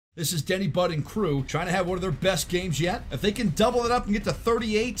This is DennyBud and crew trying to have one of their best games yet. If they can double it up and get to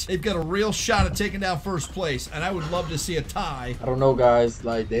 38, they've got a real shot at taking down first place, and I would love to see a tie. I don't know, guys.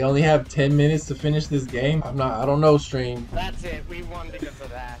 Like, they only have 10 minutes to finish this game. I don't know, stream. That's it. We won because of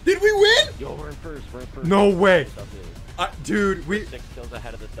that. Did we win? Yo, we're in first. We're in first. No way. Dude, We're 6 kills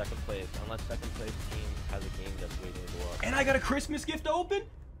ahead of the second place, unless second place team has a game that's waiting to go up. And I got a Christmas gift to open?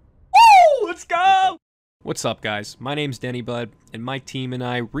 Woo! Let's go! What's up, guys? My name's DennyBud, and my team and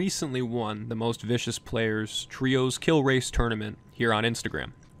I recently won the Most Vicious Players Trios Kill Race Tournament here on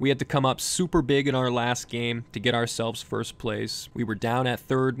Instagram. We had to come up super big in our last game to get ourselves first place. We were down at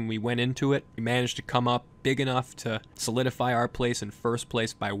third when we went into it. We managed to come up big enough to solidify our place in first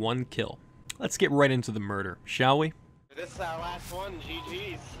place by 1 kill. Let's get right into the murder, shall we? This is our last one.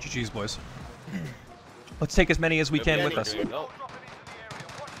 GG's. GG's, boys. Let's take as many as we can with us.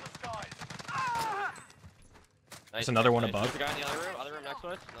 Nice. There's another one above. There's a guy in the other room next to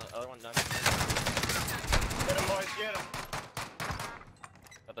us. The other one next. Get him, boys, get him.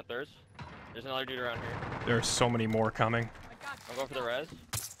 Got the thirds. There's another dude around here. There's so many more coming. I'm going for the res.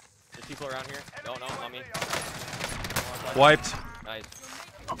 There's people around here. No, on me. Wiped. Nice.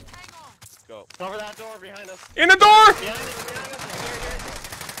 Go. Cover that door behind us. In the door! Behind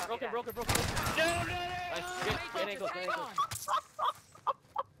us. Broken. Nice. Get ankles.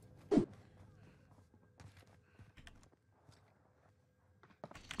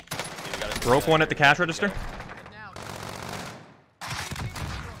 Broke one at the cash register.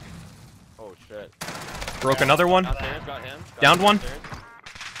 Oh shit. Broke another one. Downstairs, got him. Downed one.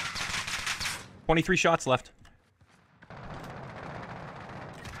 23 shots left.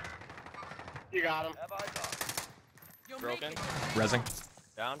 You got him. Broken. Rezzing.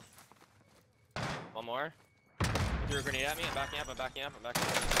 Down. One more. Threw a grenade at me. I'm backing up.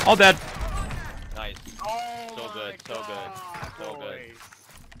 All dead. Nice. Oh So good.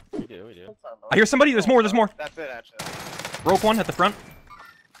 We do. I hear somebody. There's more. That's it, actually. Broke one at the front.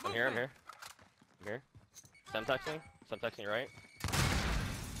 I'm here. Some texting right.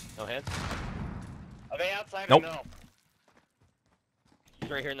 No hits. Are they outside nope. or no? He's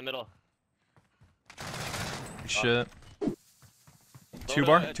right here in the middle. Shit. Two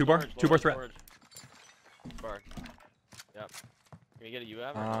bar threat. Bar. Yep. Can you get a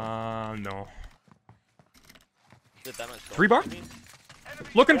UAV? No. Is it that much 3 bar?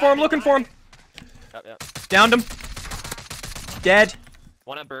 Looking for him. Yep. Downed him. Dead.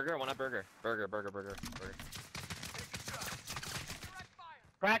 One at burger. Burger.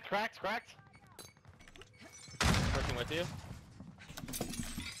 Cracked. Working with you.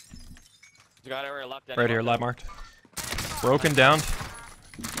 You got it left. Right here, lab marked. Broken, down.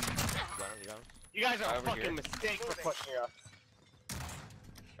 You guys are a fucking mistake for pushing up.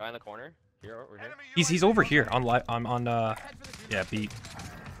 Guy in the corner. Here, over here. He's over here on yeah, beat.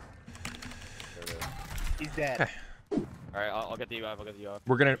 He's dead. Okay. Alright, I'll get the UAV.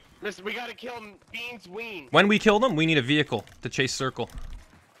 We're gonna. Listen, we gotta kill Beans Ween. When we kill them, we need a vehicle to chase circle.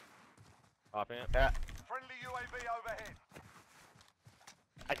 Hopping it. Yeah. Friendly UAV overhead.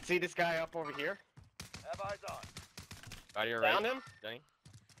 I can see this guy up over here. Have eyes on. Right here, right. Found him. Denny.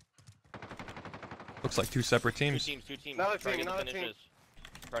 Looks like 2 separate teams. Two teams. Another team.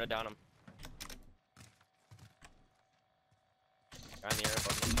 Try to down him. Guy in the air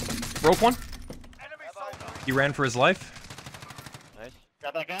above me. Broke one. He ran for his life. Nice.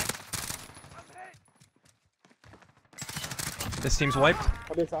 Got that guy. This team's wiped.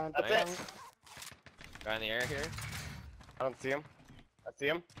 That's it. Guy in the air here. I don't see him. I see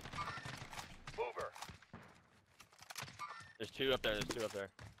him. Mover. There's two up there.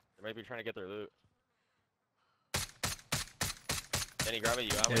 They might be trying to get their loot. Can you grab a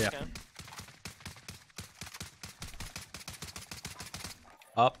UAV when you can?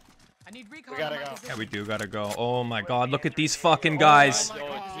 Up. I need recon. We gotta go. Yeah, we do gotta go. Oh my god, look at these fucking guys. Oh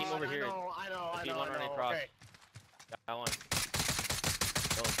team over here. I know. Running across. Okay. Got one.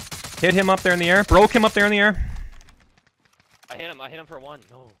 Hit him up there in the air. Broke him up there in the air. I hit him for 1.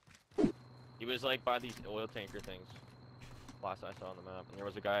 No. He was like by these oil tanker things. Last I saw on the map. And there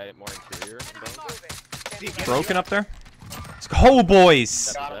was a guy more interior. Broken up there. Let's go,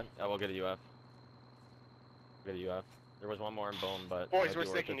 boys. I will get a UF. There was one more in bone, but boys, we're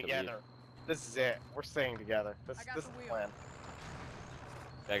sticking together. This is it. We're staying together. This is the plan.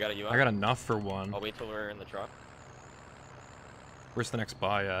 Yeah, I got a UF. I got enough for 1. I'll wait till we're in the truck. Where's the next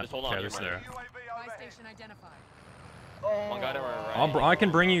buy at? Just hold on. Okay, it's there. Station identified. One guy to our right. I can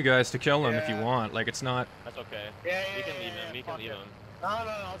bring you guys to kill him if you want. Like, it's not. That's okay. We can leave him.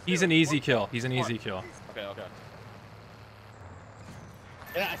 No. He's an easy kill. Okay.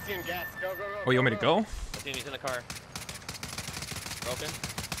 Yeah, I see him gas. Go. Oh, you want me to go? I see him. He's in the car. Broken.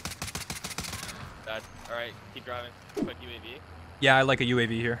 Alright, keep driving. Quick UAV. Yeah, I like a UAV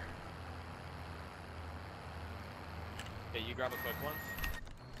here. Okay, you grab a quick one.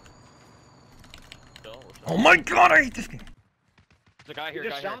 We'll chill. Oh my god, I hate this game. There's a guy here, He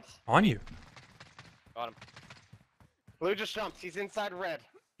just jumped. On you. Got him. Blue just jumped. He's inside red.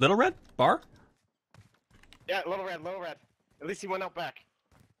 Little red? Bar? Yeah, little red, little red. At least he went out back.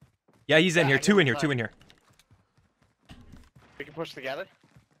 Yeah, he's in Yeah, here. I Two hit in here. him Two in here. We can push together.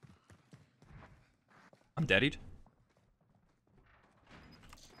 I'm deadied.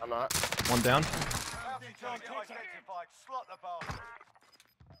 I'm not. One down.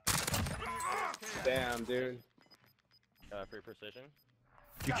 Damn, dude. Free precision.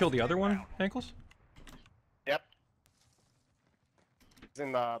 You kill the other one, Ankles? Yep. He's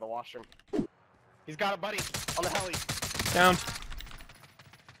in the washroom. He's got a buddy on the heli. Down.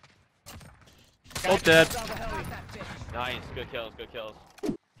 Guy Both just dead. jumped on the heli. Nice, good kills, good kills.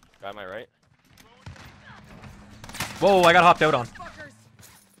 Guy on my right. Whoa, I got hopped out on. Fuckers.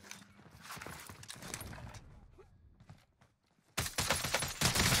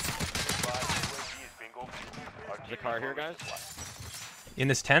 There's a car here, guys. In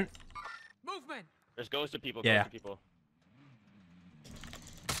this tent? Movement. There's ghosted people, Yeah. ghosted people.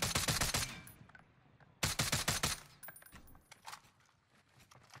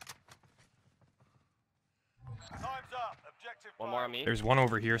 One more on me. There's one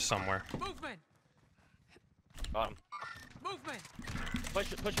over here somewhere. Movement. Got him. Movement.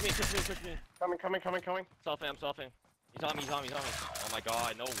 Push me, push me. Coming. Selfing. He's on me. Oh my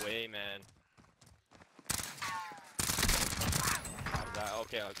god, no way, man. How did that?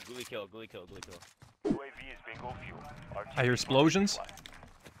 Okay, ghoulie kill. I hear explosions.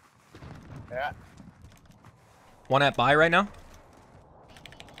 Yeah. One at buy right now.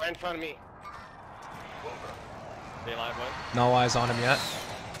 Right in front of me. Stay alive, boys. No eyes on him yet.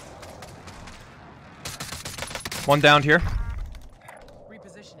 One downed here.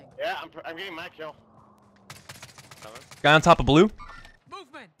 Repositioning. Yeah, I'm getting my kill. Coming. Guy on top of blue.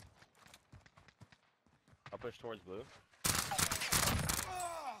 Movement. I'll push towards blue.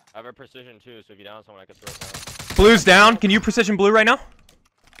 I have a precision too, so if you down someone, I can throw it down. Blue's down. Can you precision blue right now?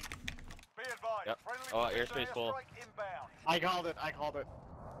 Yep. Oh, airspace full. I called it.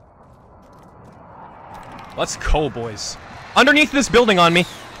 Let's go, boys. Underneath this building on me.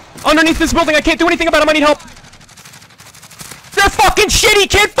 Underneath this building, I can't do anything about him. I need help. They're fucking shitty.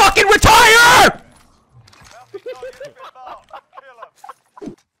 Can't fucking retire!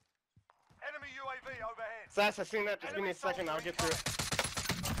 Sass, I seen that. Just give me a second. I'll get through it.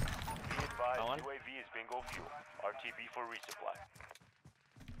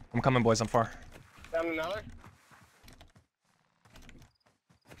 I'm coming, boys. I'm far. Down another.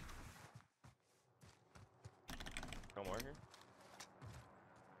 No more here.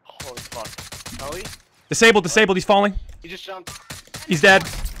 Holy fuck. Heli? Disabled. He's falling. He just jumped. He's dead.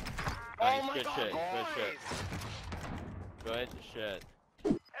 Nice, my good God, shit, boys. good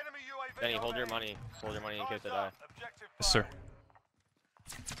shit. Denny, hold your money. Hold your money in case I die. Yes, sir.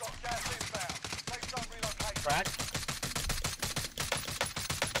 Crack.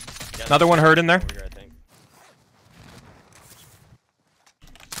 Yeah, Another one hurt in there. over here, I think.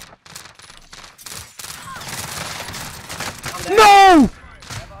 No!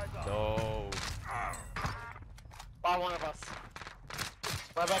 No. By one of us.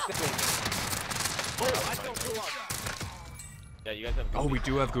 Right back to me. Oh, I don't pull up. Yeah, you guys have. Oh, we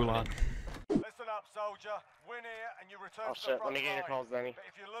do have Gulag. Listen up, soldier. Win here and you return Oh to the shit, let front me get your line. calls, Denny. But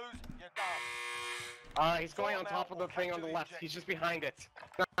if you lose, you're done. He's going on top of the thing on the left. He's just behind it.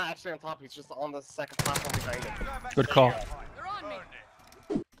 Not actually on top, he's just on the second platform behind it. Good call. They're on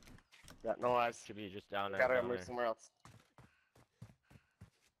me. Yeah, no eyes. Should be just down there. Gotta down move there. somewhere else.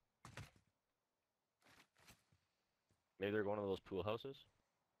 Maybe they're going to those pool houses.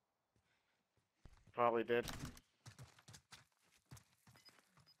 Probably did.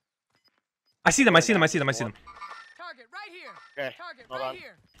 I see them. Target right here. Okay, Target hold right on.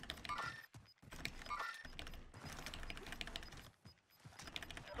 here.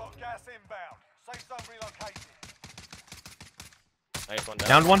 Got gas inbound. Safe zone relocated. Nice one down.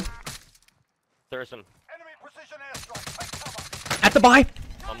 Downed one. There's some. Enemy precision airstrike. Take cover. At the buy.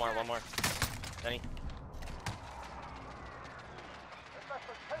 One more. Denny. There's less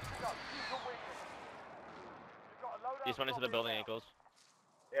than 10 to go. You can win this. You've got a loadout He's went into the drop building, inbound. ankles.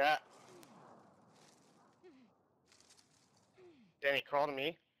 Yeah. Danny, crawl to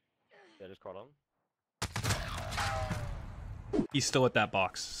me. Yeah, just crawled on. He's still at that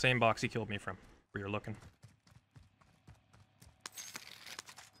box. Same box he killed me from. Where you're looking.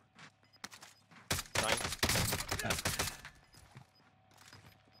 Fine.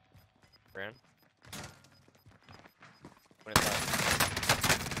 Ran. inside.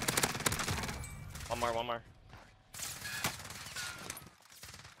 One more.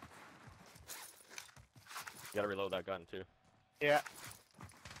 You gotta reload that gun too. Yeah.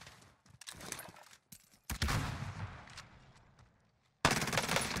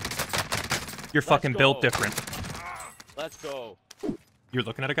 You're fucking built different. Let's go. You're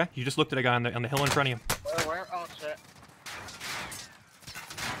looking at a guy? You just looked at a guy on the hill in front of you. Where? Oh shit.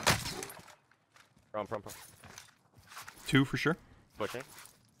 Run. 2 for sure. Pushing.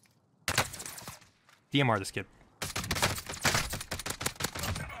 DMR this kid.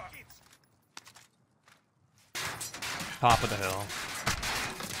 Top of the hill.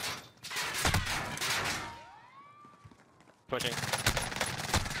 Pushing.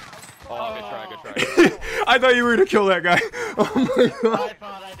 Oh, good try. I thought you were gonna kill that guy. Oh my god. I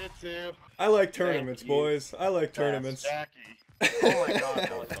thought I did too. I like tournaments, boys. I like tournaments. Jackie. Oh my god,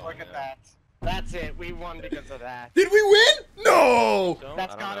 look at that. That's it. We won because of that. Did we win? No!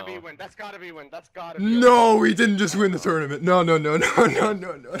 That's gotta be win. That's gotta be win. That's gotta be No, we didn't just win the tournament. No.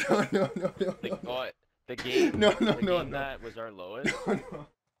 The game, No. that was our lowest.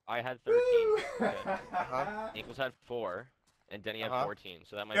 I had 13. Nichols had 4, and Denny had 14.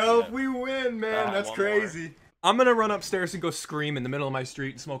 So that might Yo, be if we win, man, that's one crazy. I'm gonna run upstairs and go scream in the middle of my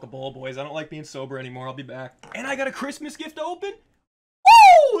street and smoke a bowl, boys. I don't like being sober anymore. I'll be back. And I got a Christmas gift to open.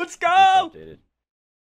 Woo! Let's go! Updated.